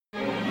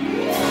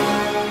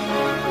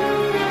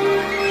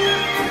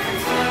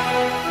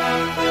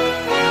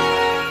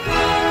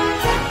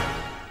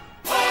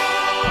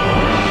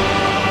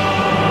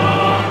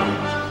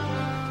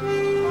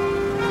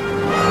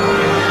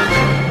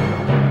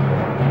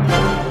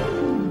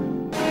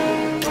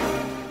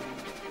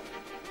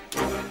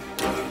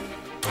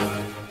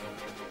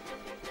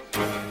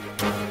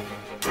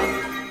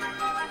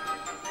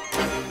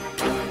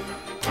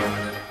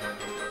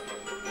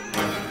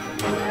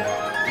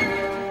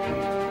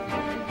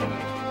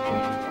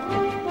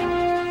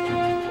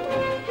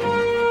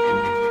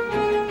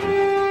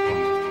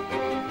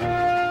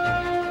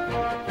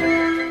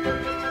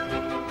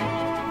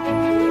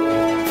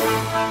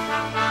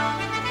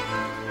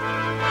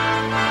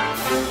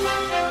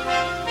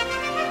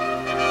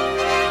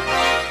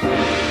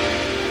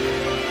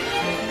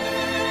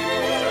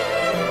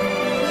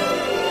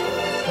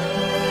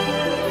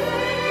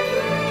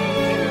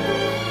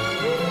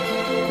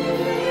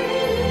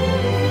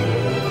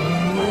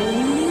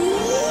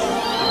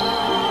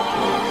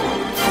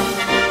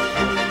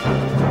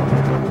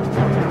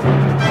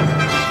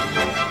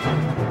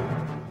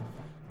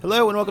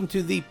welcome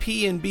to the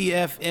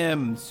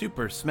PNBFM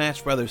Super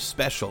Smash Bros.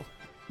 Special.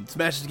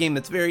 Smash is a game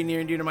that's very near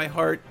and dear to my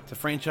heart. It's a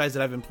franchise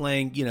that I've been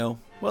playing,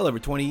 well over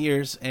 20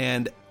 years,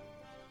 and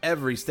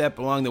every step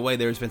along the way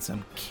there's been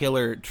some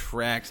killer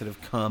tracks that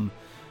have come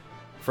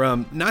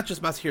from not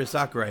just Masahiro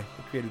Sakurai,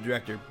 the creative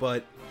director,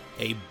 but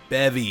a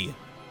bevy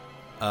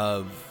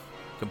of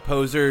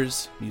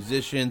composers,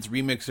 musicians,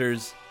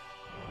 remixers,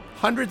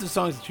 hundreds of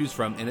songs to choose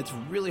from, and it's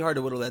really hard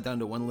to whittle that down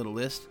to one little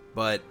list,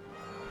 but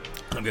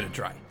I'm going to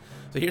try.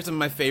 So here's some of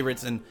my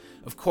favorites, and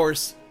of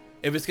course,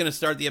 if it's going to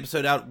start the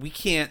episode out, we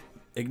can't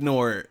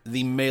ignore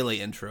the Melee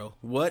intro.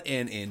 What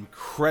an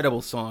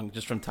incredible song,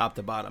 just from top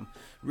to bottom.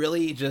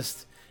 Really,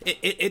 just,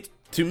 it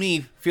to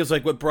me, feels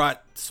like what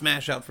brought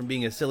Smash out from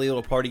being a silly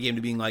little party game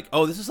to being like,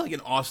 oh, this is like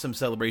an awesome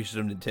celebration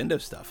of Nintendo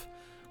stuff.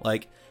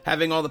 Like,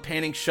 having all the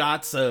panning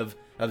shots of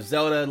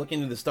Zelda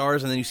looking into the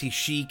stars, and then you see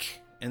Sheik,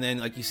 and then,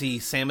 like, you see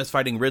Samus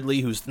fighting Ridley,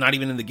 who's not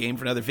even in the game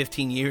for another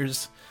 15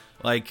 years.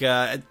 Like,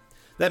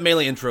 that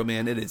Melee intro,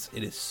 man, it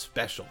is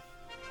special.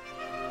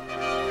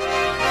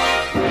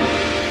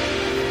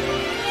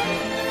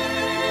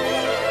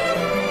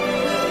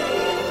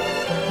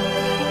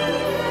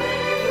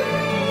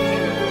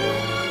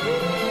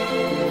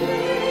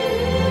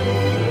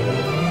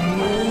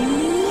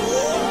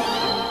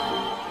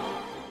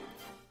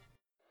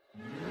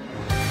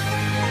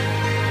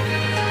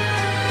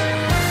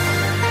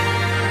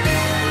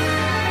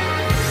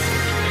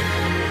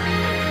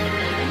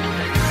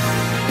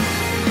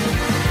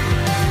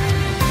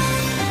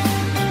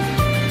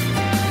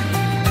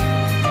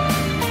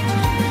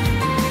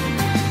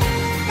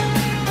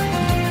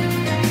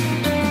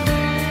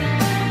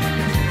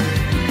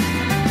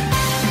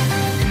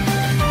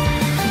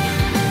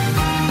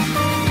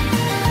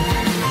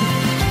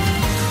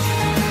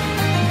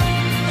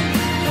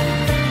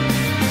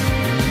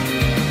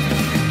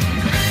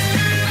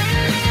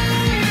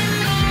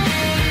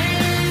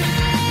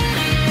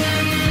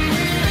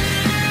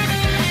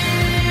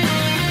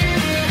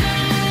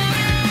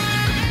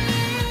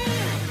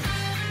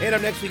 And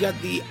up next, we got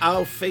the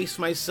I'll Face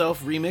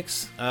Myself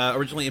remix,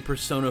 originally in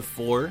Persona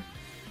 4.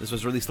 This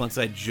was released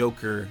alongside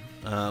Joker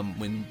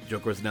when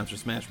Joker was announced for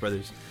Smash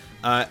Brothers.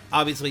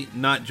 Obviously,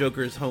 not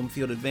Joker's home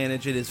field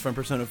advantage. It is from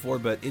Persona 4,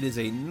 but it is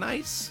a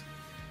nice,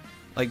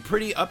 like,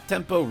 pretty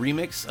up-tempo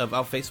remix of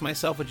I'll Face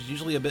Myself, which is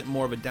usually a bit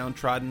more of a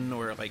downtrodden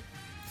or, like,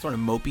 sort of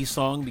mopey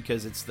song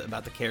because it's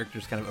about the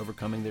characters kind of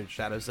overcoming their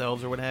shadow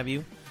selves or what have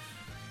you.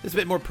 It's a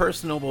bit more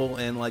personable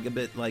and, like, a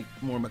bit, like,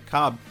 more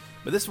macabre.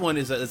 But this one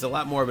is a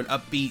lot more of an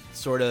upbeat,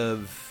 sort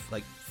of,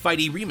 like,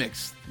 fighty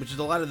remix, which is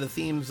a lot of the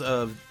themes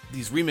of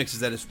these remixes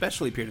that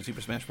especially appeared in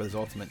Super Smash Bros.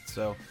 Ultimate.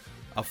 So,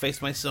 I'll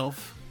Face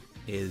Myself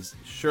is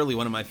surely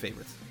one of my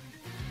favorites.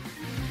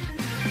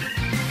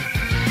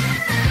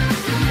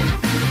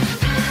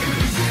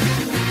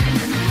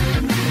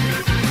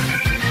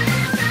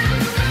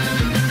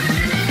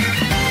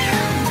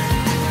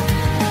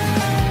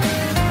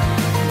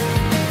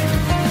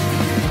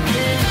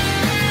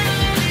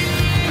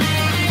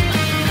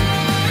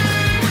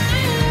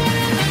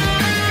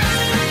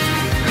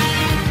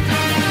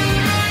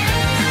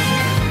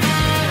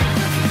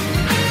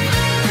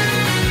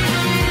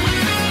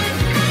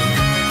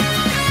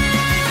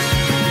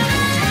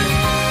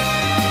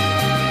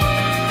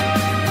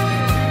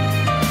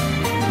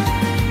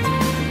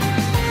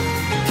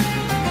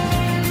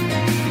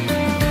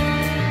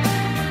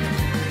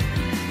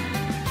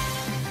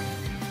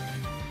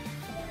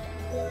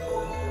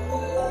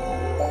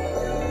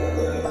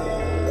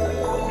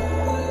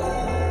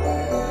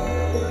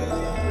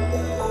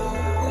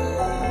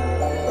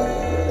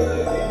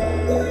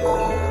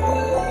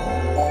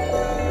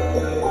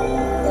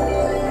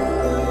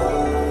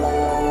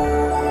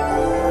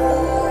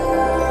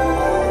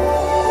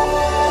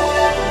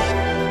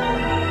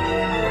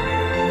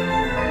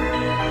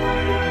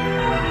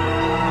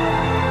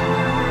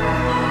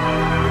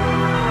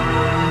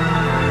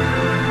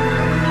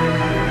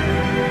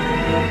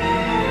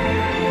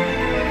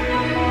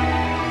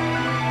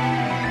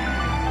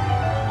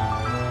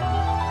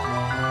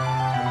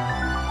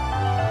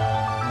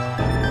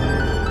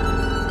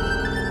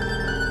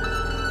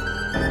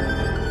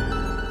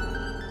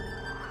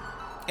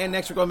 And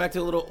next we're going back to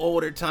a little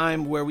older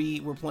time where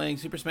we were playing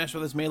Super Smash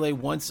Bros. Melee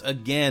once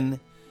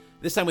again,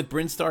 this time with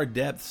Brinstar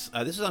Depths.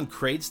 This is on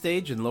Kraid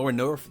Stage in Lower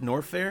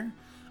Norfair.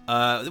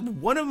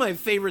 One of my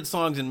favorite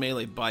songs in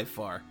Melee by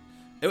far.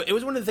 It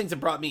was one of the things that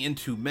brought me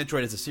into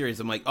Metroid as a series.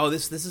 I'm like, oh,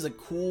 this is a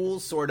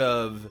cool sort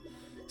of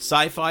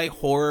sci-fi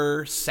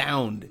horror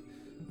sound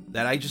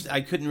that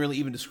I couldn't really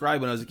even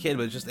describe when I was a kid,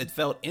 but it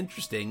felt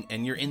interesting,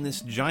 and you're in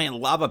this giant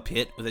lava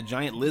pit with a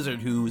giant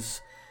lizard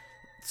who's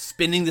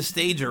spinning the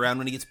stage around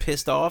when he gets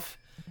pissed off.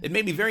 It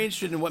made me very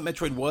interested in what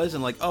Metroid was,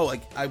 and like, oh,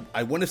 like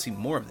I want to see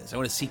more of this. I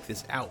want to seek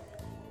this out.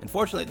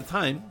 Unfortunately, at the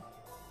time,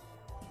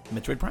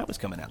 Metroid Prime was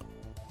coming out.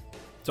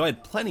 So I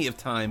had plenty of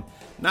time,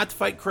 not to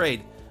fight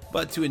Kraid,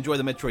 but to enjoy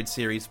the Metroid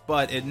series,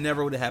 but it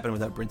never would have happened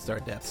without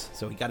Brinstar Depths,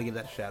 so we gotta give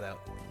that a shout out.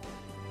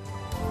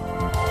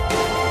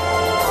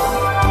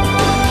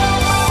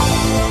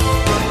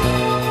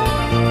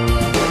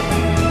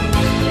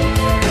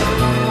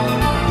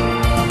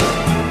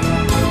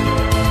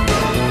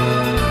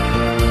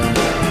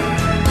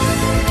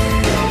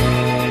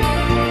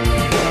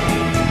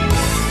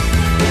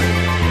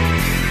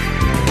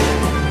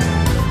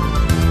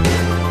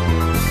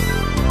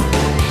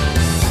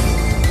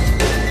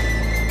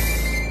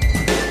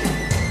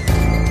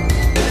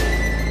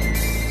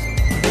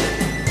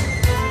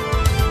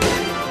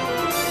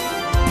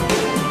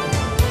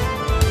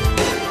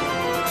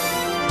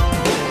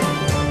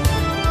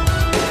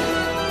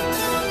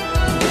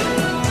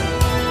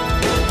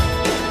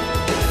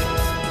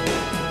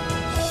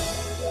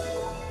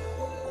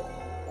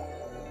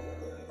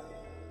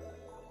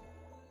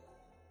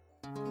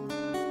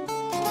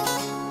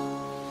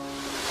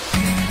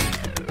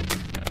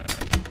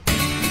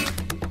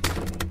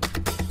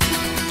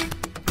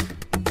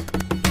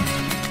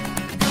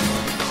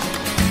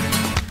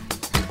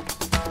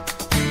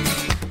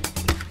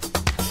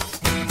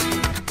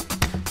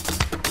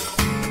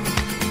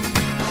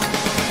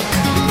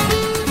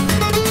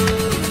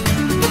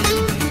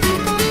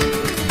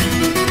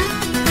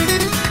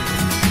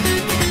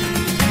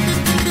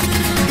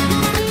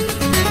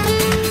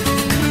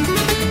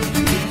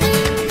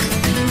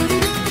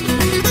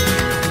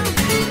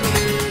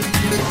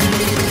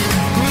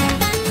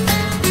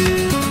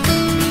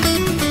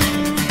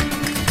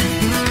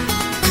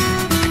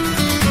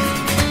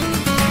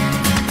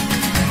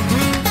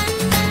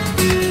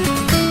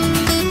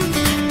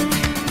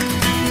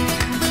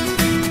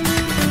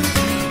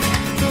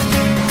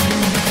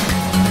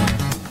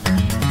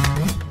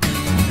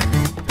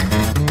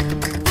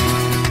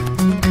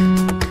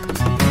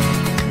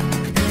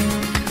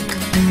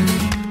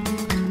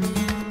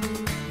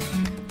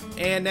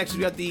 And next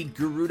we got the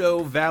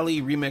Gerudo Valley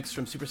remix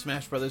from Super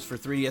Smash Bros. For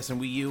 3DS and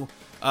Wii U.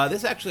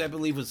 This actually, I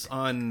believe, was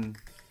on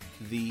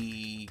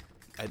the...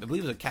 I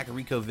believe it was a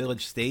Kakariko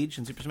Village stage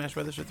in Super Smash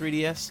Bros. For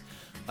 3DS.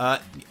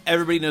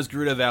 Everybody knows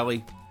Gerudo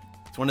Valley.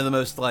 It's one of the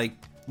most, like,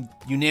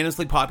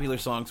 unanimously popular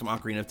songs from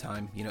Ocarina of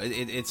Time. You know,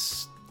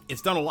 it's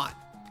done a lot.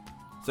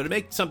 So to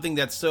make something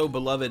that's so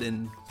beloved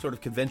and sort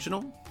of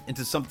conventional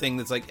into something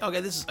that's like,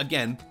 okay, this is,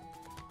 again,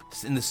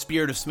 in the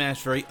spirit of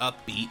Smash, very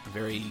upbeat,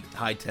 very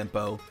high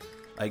tempo.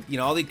 Like, you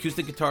know, all the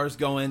acoustic guitars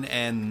going,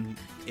 and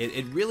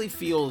it really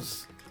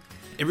feels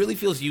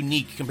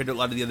unique compared to a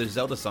lot of the other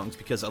Zelda songs,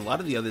 because a lot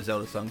of the other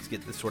Zelda songs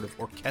get this sort of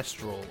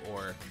orchestral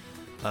or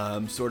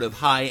sort of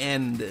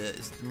high-end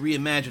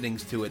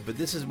reimaginings to it, but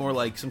this is more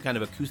like some kind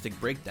of acoustic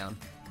breakdown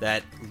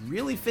that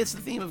really fits the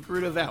theme of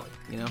Gerudo Valley,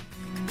 you know?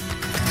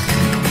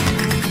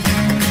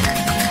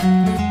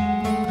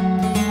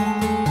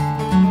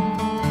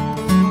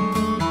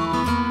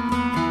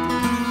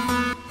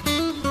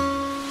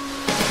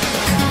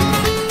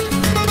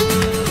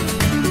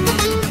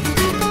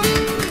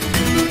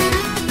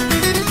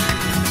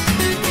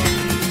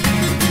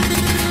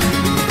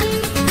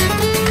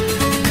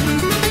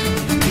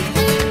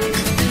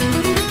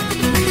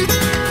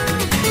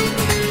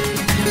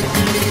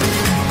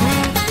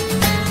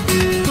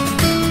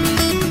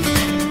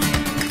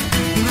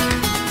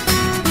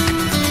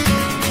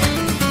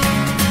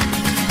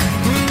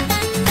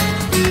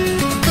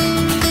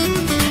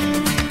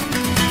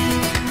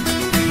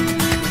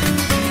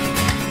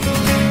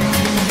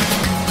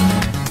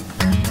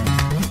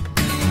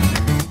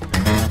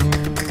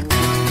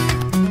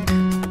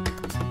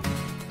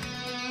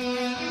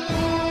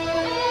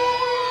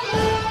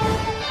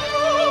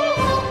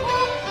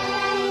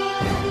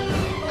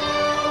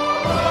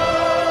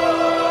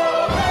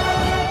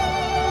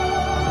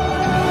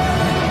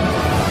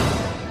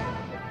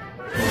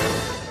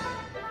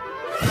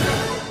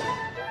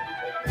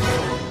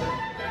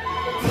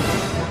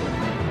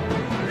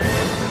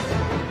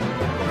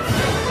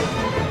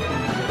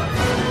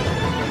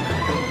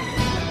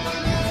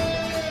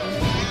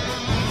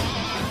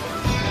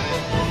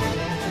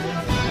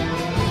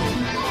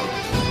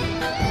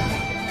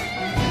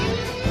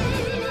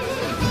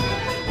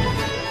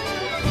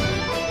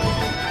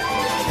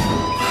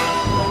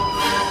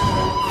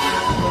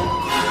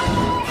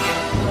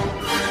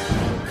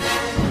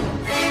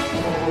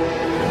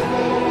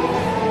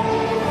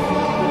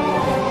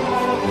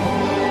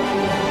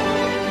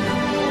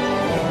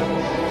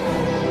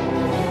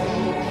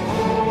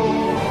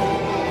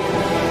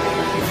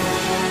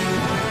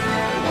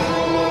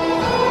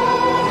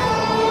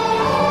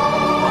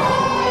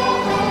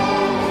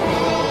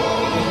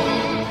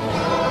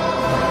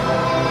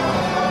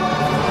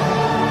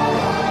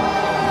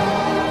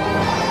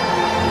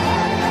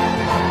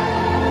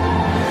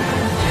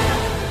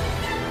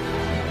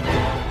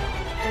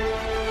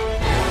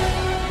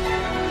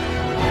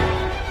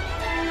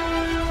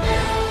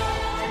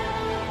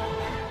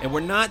 And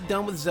we're not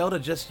done with Zelda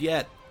just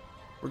yet.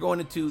 We're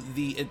going into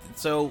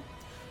so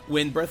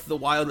when Breath of the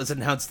Wild was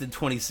announced in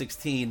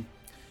 2016,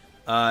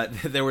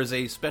 there was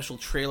a special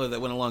trailer that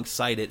went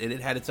alongside it, and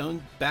it had its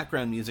own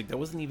background music that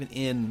wasn't even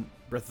in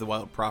Breath of the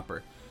Wild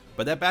proper.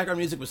 But that background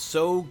music was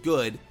so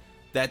good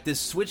that this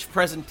Switch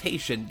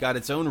presentation got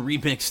its own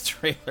remix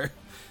trailer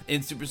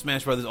in Super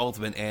Smash Bros.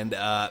 Ultimate, and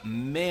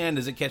man,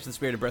 does it catch the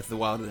spirit of Breath of the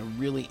Wild in a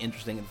really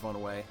interesting and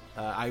fun way.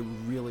 I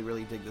really,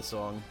 really dig this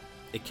song.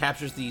 It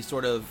captures the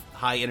sort of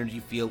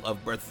high-energy feel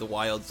of Breath of the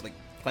Wild's like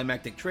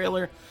climactic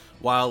trailer,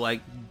 while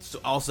like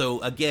also,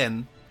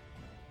 again,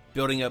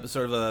 building up a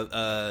sort of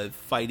a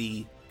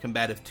fighty,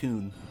 combative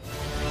tune.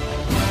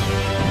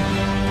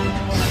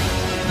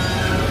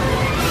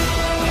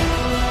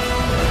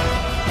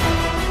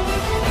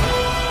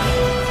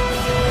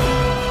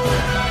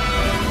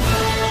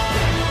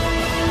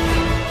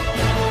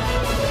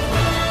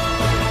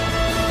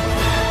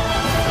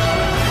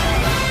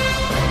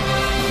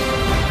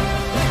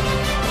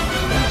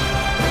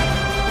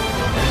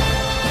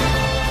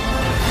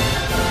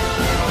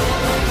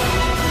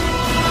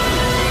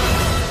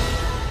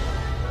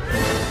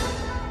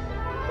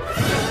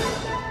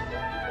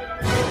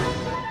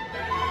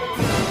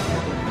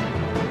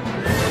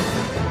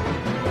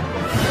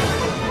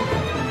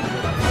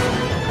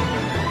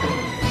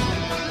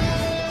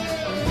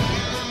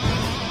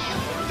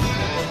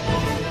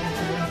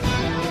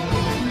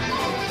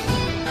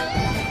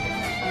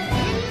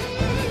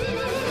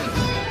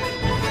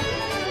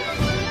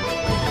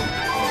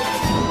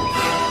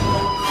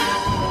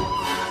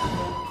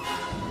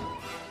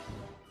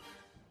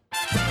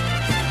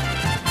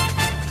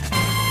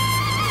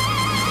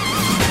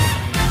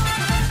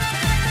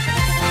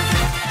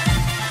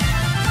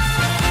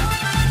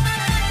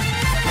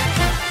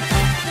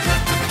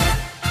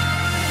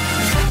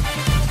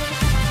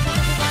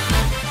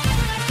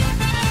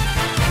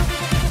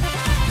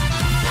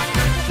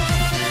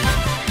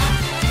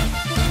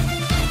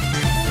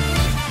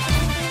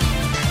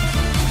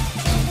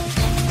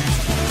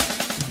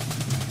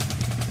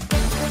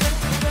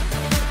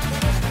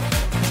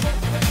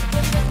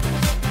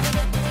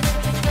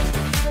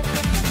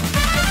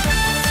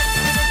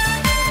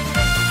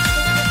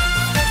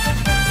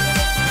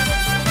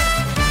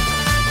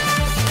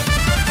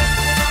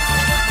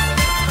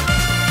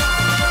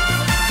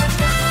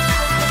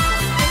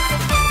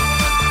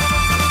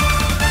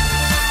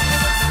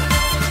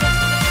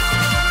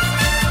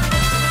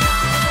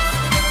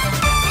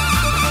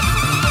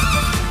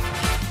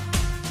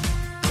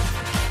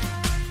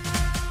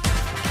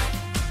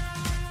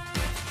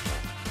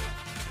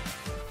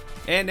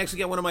 And next we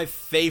get one of my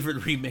favorite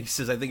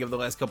remixes, I think, of the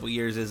last couple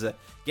years is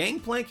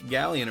Gangplank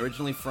Galleon,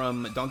 originally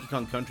from Donkey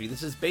Kong Country.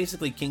 This is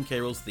basically King K.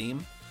 Rool's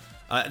theme.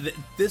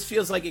 This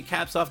feels like it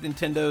caps off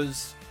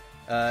Nintendo's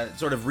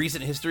sort of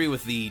recent history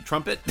with the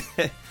trumpet.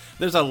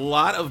 There's a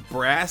lot of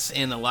brass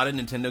in a lot of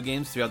Nintendo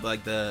games throughout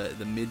like the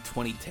mid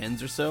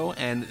 2010s or so,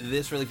 and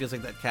this really feels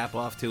like that cap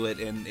off to it,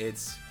 and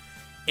it's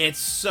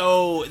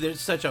so,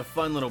 there's such a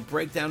fun little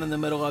breakdown in the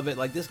middle of it.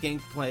 Like this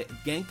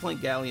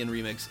Gangplank Galleon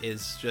remix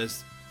is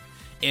just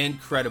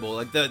incredible.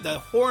 Like the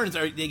horns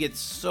they get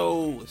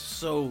so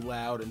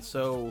loud and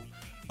so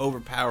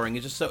overpowering.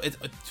 It's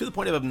to the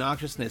point of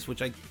obnoxiousness,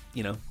 which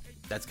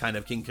that's kind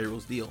of King K.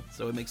 Rool's deal.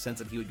 So it makes sense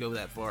that he would go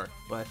that far.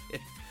 But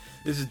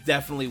this is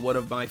definitely one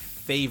of my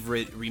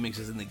favorite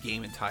remixes in the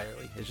game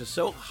entirely. It's just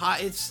so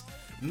hot. It's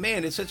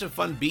such a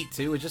fun beat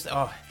too. It's just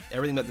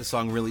everything about this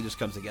song really just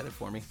comes together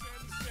for me.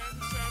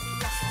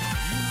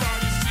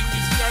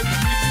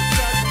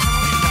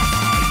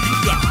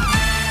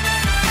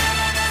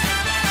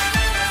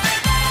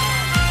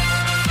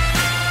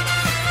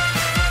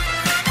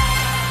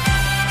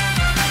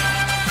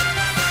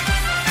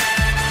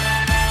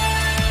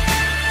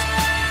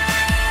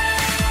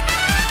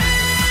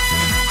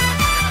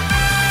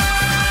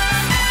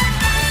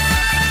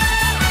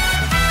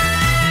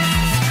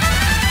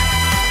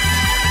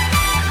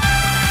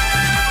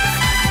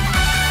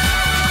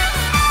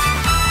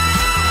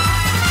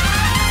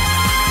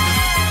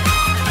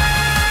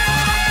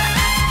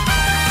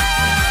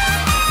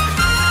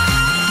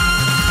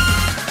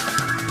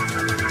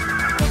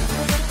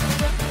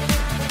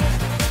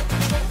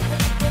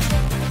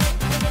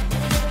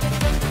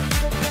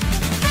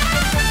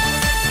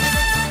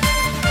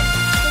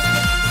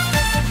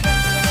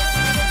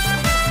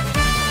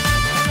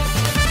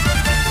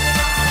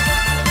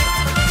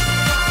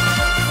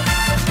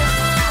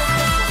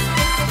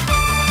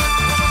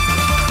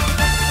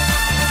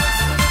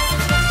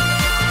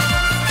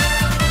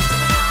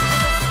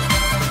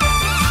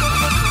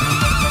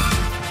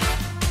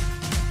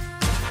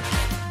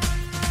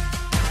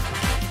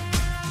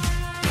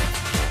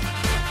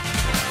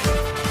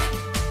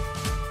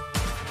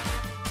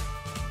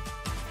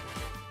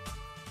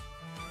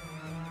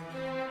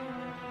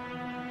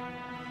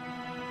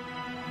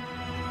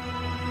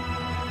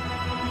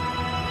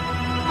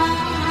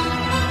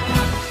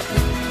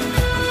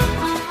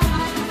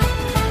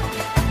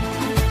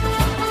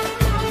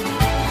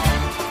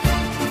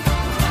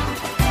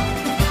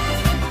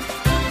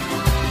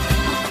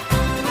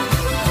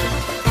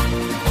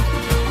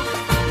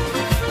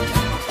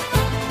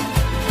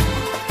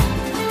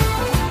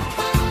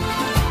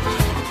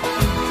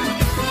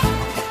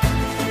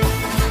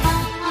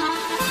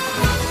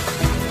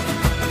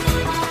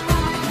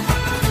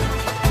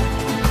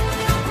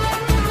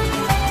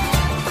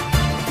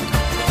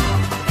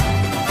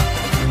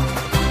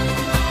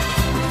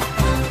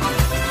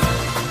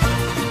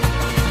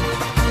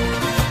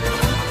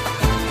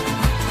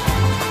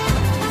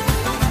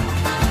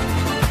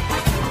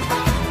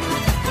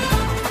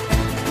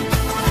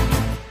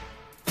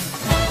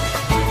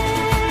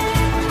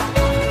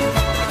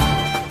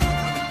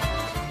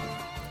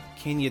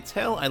 Can you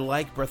tell I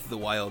like Breath of the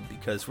Wild?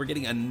 Because we're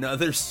getting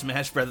another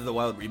Smash Breath of the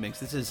Wild remix.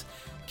 This is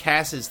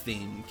Cass's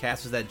theme.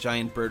 Cass is that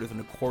giant bird with an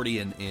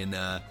accordion in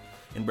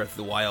Breath of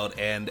the Wild,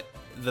 and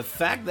the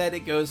fact that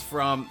it goes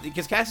from,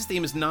 because Cass's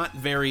theme is not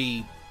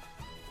very,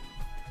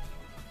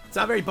 it's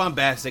not very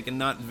bombastic and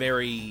not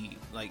very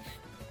like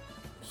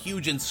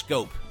huge in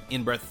scope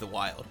in Breath of the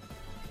Wild,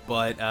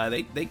 but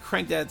they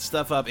cranked that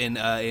stuff up in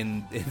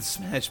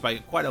Smash by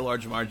quite a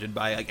large margin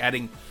by like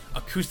adding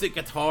acoustic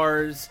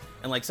guitars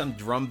and like some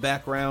drum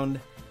background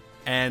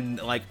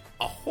and like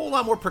a whole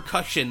lot more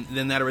percussion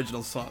than that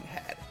original song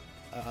had.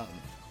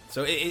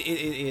 So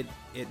it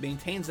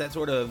maintains that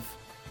sort of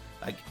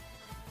like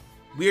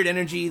weird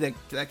energy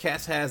that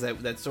Cass has,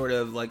 that sort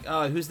of like,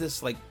 oh, who's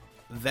this like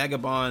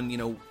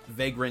vagabond,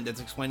 vagrant that's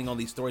explaining all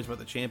these stories about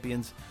the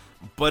champions,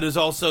 but is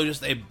also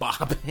just a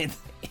bop in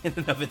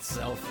and of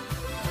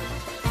itself.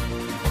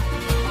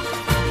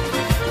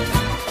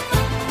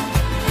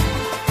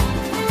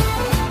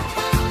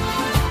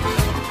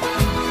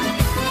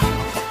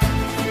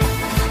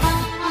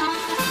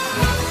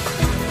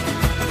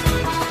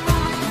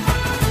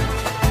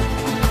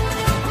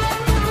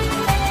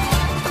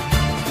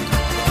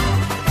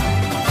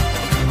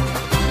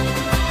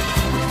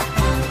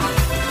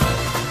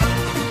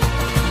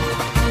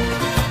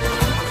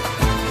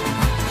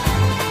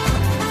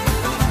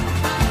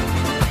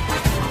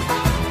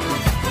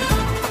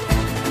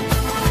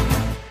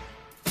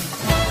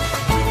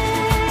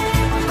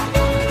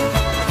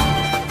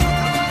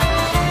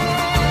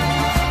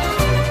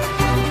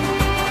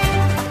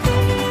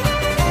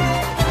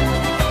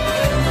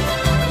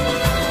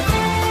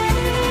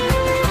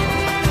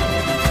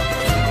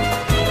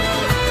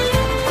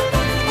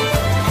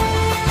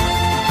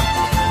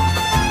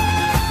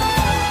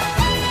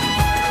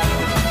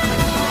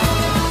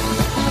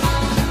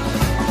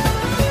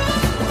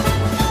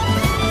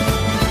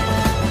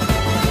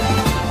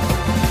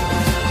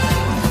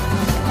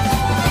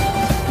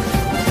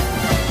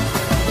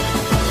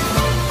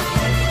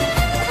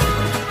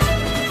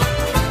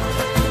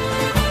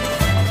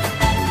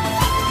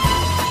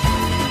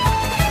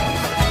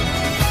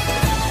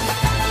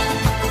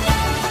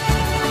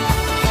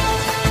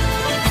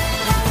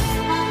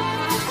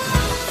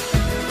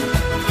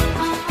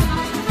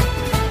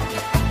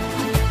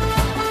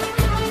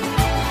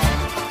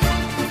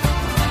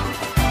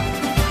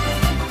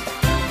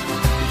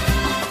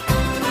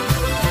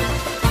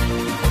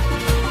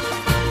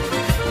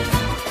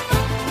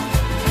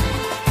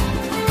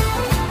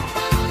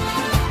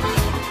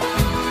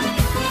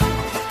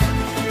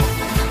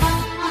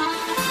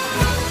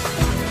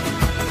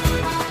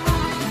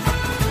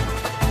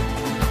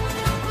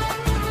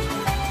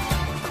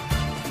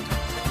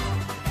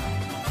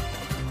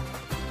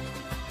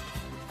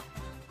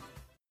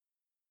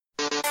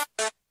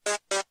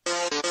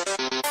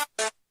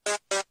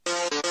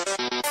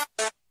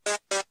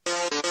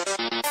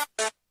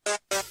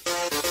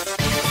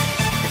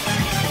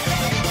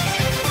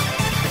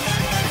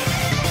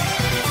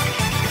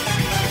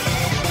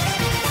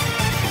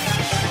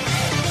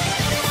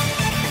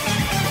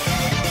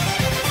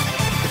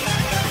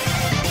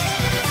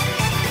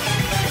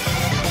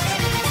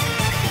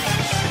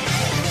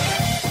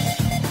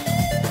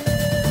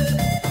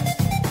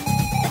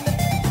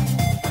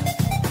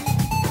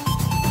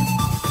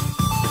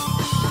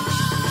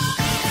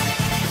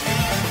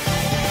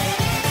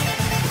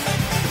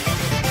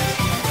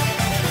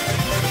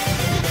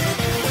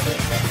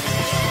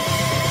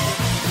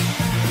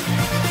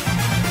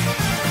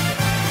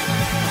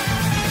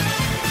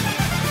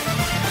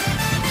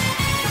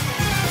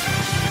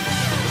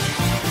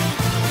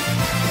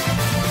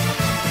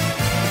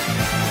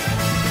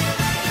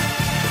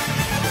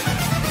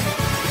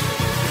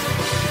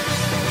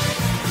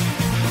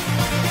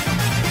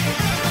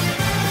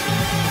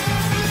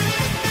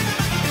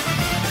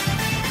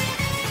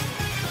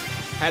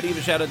 Had to give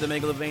a shout out to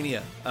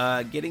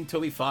Megalovania. Getting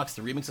Toby Fox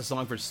to remix a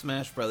song for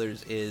Smash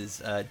Brothers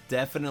is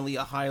definitely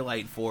a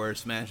highlight for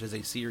Smash as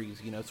a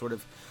series. You know, sort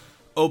of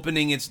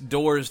opening its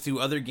doors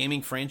to other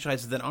gaming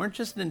franchises that aren't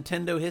just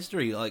Nintendo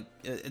history. Like,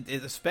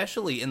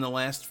 especially in the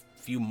last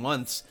few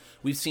months,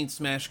 we've seen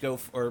Smash go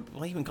for,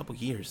 well, even a couple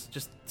years.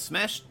 Just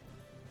Smash,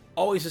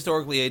 always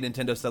historically a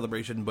Nintendo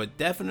celebration, but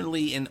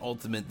definitely in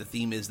Ultimate, the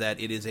theme is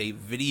that it is a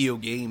video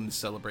game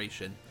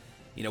celebration.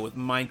 You know, with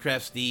Minecraft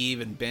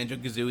Steve and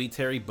Banjo-Kazooie,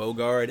 Terry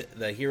Bogard,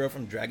 the hero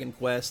from Dragon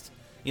Quest.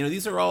 You know,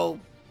 these are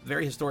all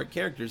very historic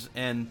characters,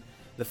 and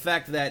the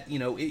fact that, you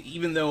know,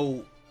 even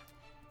though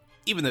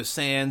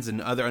Sans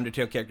and other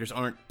Undertale characters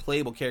aren't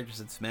playable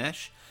characters in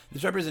Smash,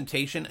 this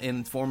representation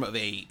in form of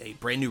a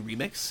brand new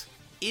remix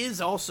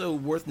is also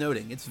worth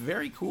noting. It's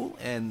very cool,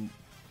 and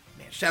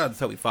man, shout out to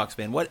Toby Fox,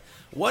 man. What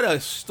a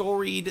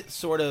storied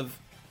sort of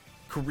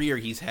career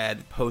he's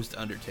had post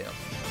Undertale.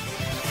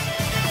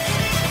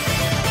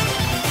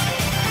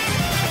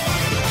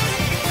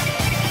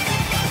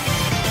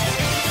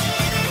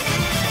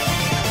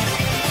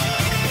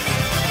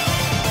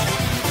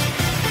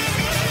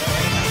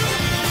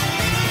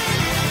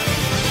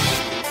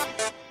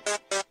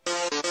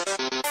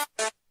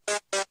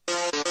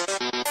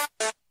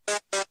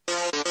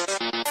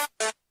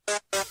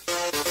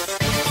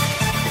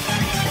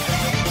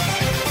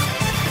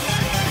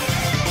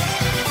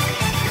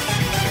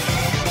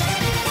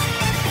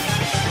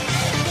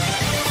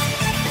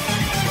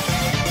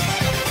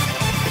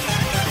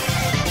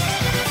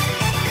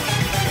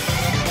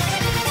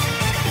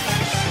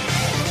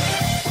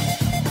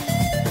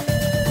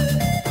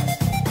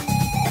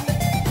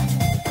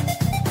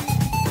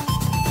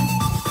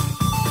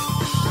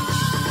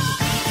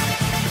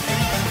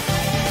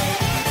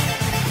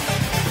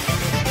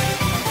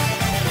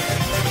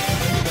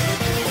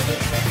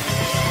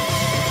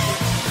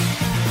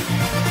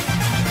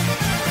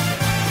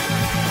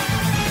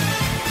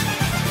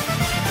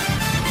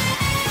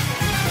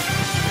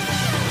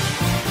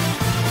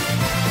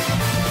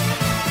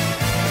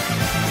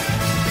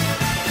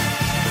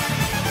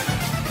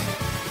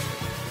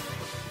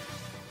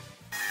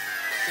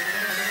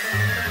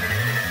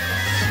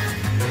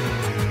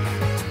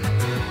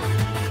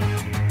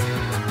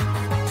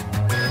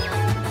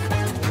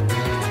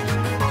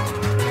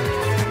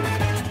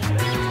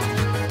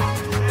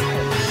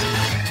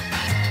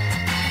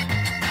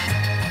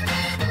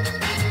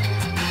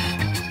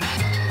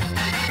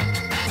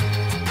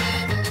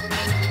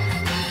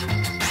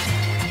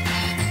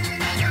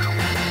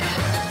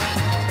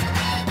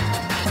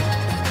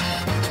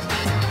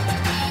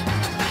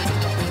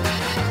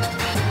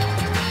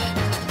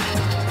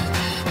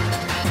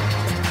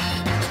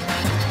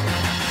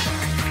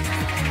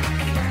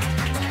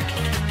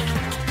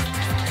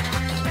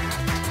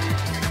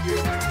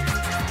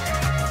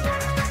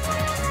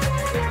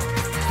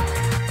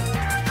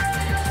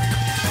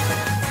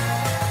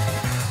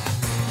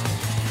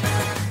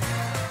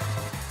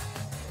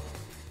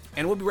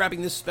 And we'll be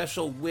wrapping this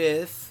special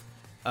with,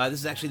 this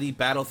is actually the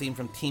battle theme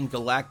from Team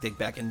Galactic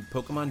back in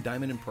Pokemon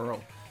Diamond and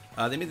Pearl.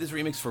 They made this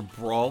remix for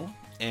Brawl,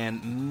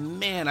 and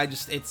man,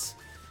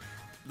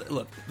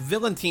 look,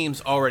 villain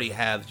teams already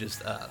have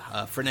just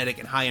a frenetic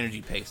and high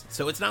energy pace,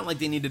 so it's not like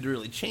they needed to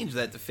really change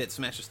that to fit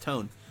Smash's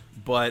tone.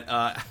 But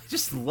I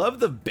just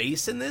love the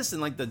bass in this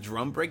and like the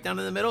drum breakdown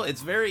in the middle.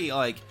 It's very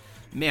like,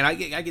 man, I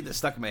get this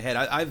stuck in my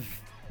head.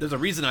 There's a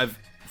reason I've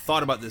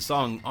thought about this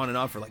song on and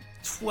off for like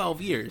 12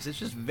 years. It's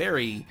just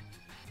very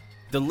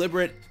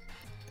deliberate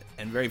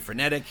and very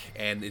frenetic,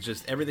 and it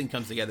just, everything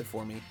comes together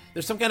for me.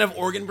 There's some kind of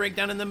organ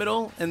breakdown in the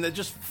middle, and that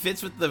just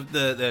fits with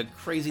the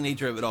crazy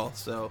nature of it all.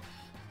 So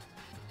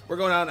we're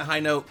going out on a high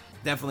note,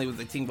 definitely with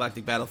the Team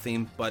Galactic battle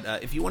theme.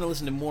 But if you want to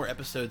listen to more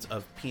episodes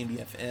of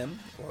PNB-FM,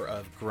 or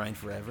of Grind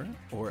Forever,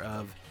 or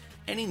of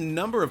any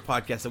number of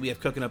podcasts that we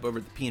have cooking up over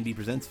at the PNB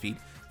Presents feed,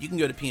 you can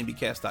go to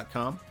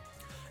pnbcast.com.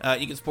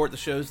 You can support the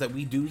shows that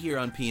we do here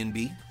on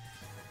PNB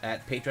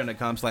at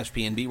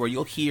patreon.com/PNB, where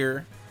you'll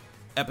hear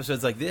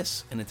episodes like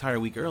this an entire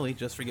week early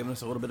just for giving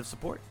us a little bit of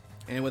support.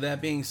 And with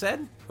that being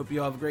said, hope you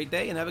all have a great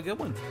day and have a good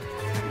one.